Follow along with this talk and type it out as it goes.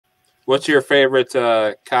What's your favorite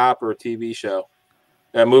cop or TV show?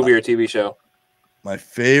 Movie or TV show? My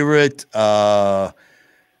favorite, The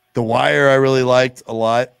Wire. I really liked a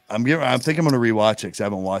lot. I think I'm going to rewatch it because I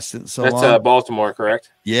haven't watched it in so long. That's Baltimore,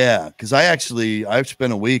 correct? Yeah, because I've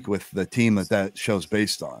spent a week with the team that show's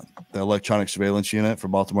based on, the electronic surveillance unit for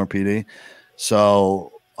Baltimore PD.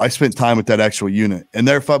 So I spent time with that actual unit, and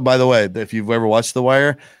they're fun. By the way, if you've ever watched The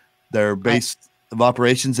Wire, their base of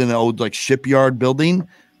operations in an old like shipyard building.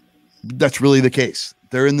 That's really the case.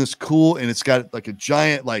 They're in this cool, and it's got like a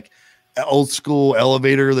giant like old school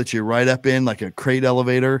elevator that you ride up in, like a freight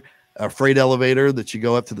elevator that you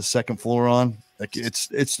go up to the second floor on. Like it's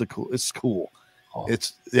cool. Oh.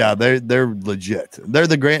 They're legit. They're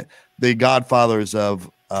the godfathers of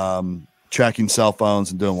tracking cell phones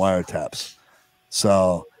and doing wiretaps.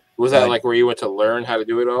 So was that like where you went to learn how to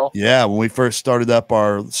do it all? Yeah, when we first started up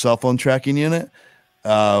our cell phone tracking unit,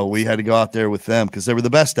 we had to go out there with them because they were the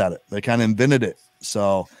best at it. They kind of invented it.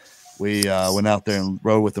 So we went out there and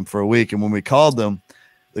rode with them for a week. And when we called them,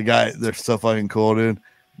 they're so fucking cool, dude.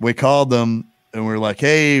 We called them and we were like,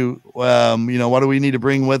 hey, what do we need to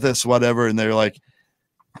bring with us? Whatever. And they're like,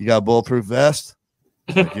 you got a bulletproof vest?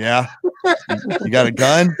 Like, yeah. You got a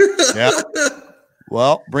gun? Yeah.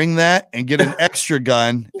 Well, bring that and get an extra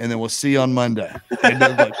gun, and then we'll see you on Monday. And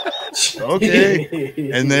they're like,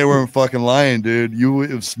 okay. And they weren't fucking lying, dude.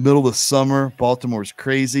 It was middle of the summer. Baltimore's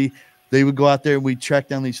crazy. They would go out there and we'd track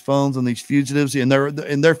down these phones on these fugitives, and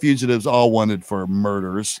their fugitives all wanted for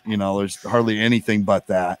murders. There's hardly anything but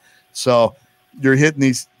that. So you're hitting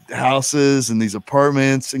these houses and these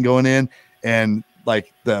apartments and going in, and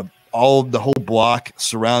like the whole block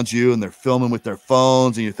surrounds you, and they're filming with their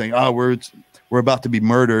phones, and you think, oh, we're about to be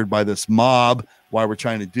murdered by this mob while we're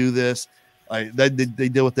trying to do this. They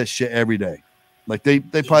deal with that shit every day. Like they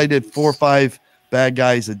probably did 4 or 5 bad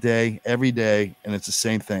guys a day, every day, and it's the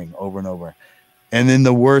same thing over and over. And then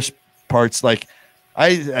the worst parts, like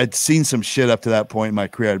I'd seen some shit up to that point in my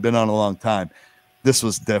career. I'd been on a long time. This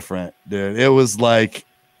was different, dude. It was like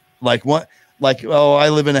what? Like, oh, I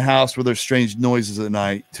live in a house where there's strange noises at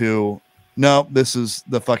night too. No, this is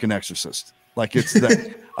the fucking Exorcist. Like it's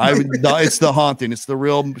it's the haunting. It's the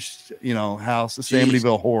real, house. It's the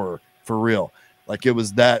Amityville Horror for real. Like it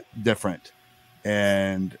was that different.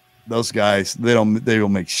 And those guys, they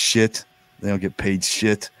don't make shit. They don't get paid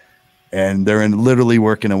shit. And they're literally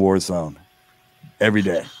working a war zone every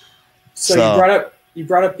day. So you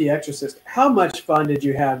brought up The Exorcist. How much fun did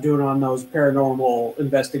you have doing on those paranormal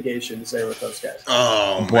investigations there with those guys?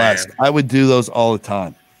 Oh, blessed. man. I would do those all the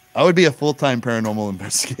time. I would be a full-time paranormal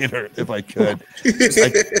investigator if I could.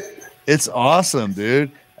 It's awesome,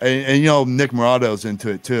 dude. And Nick Morato's into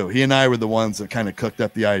it too. He and I were the ones that kind of cooked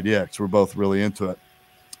up the idea because we're both really into it.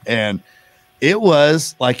 And it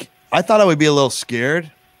was like, I thought I would be a little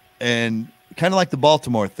scared, and kind of like the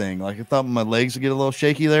Baltimore thing. Like I thought my legs would get a little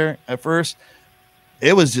shaky there at first.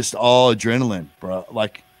 It was just all adrenaline, bro.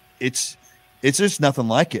 Like it's just nothing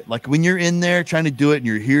like it. Like when you're in there trying to do it and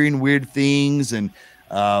you're hearing weird things, and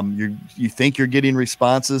you think you're getting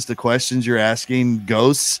responses to questions you're asking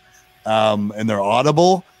ghosts, and they're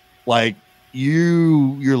audible. Like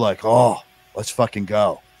you're like, oh, let's fucking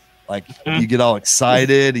go. Like you get all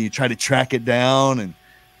excited and you try to track it down, and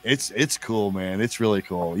it's cool, man. It's really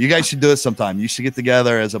cool. You guys should do it sometime. You should get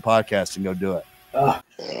together as a podcast and go do it.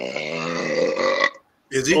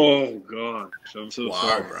 Is he? Oh, God. I'm so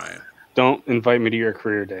sorry. Brian. Don't invite me to your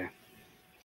career day.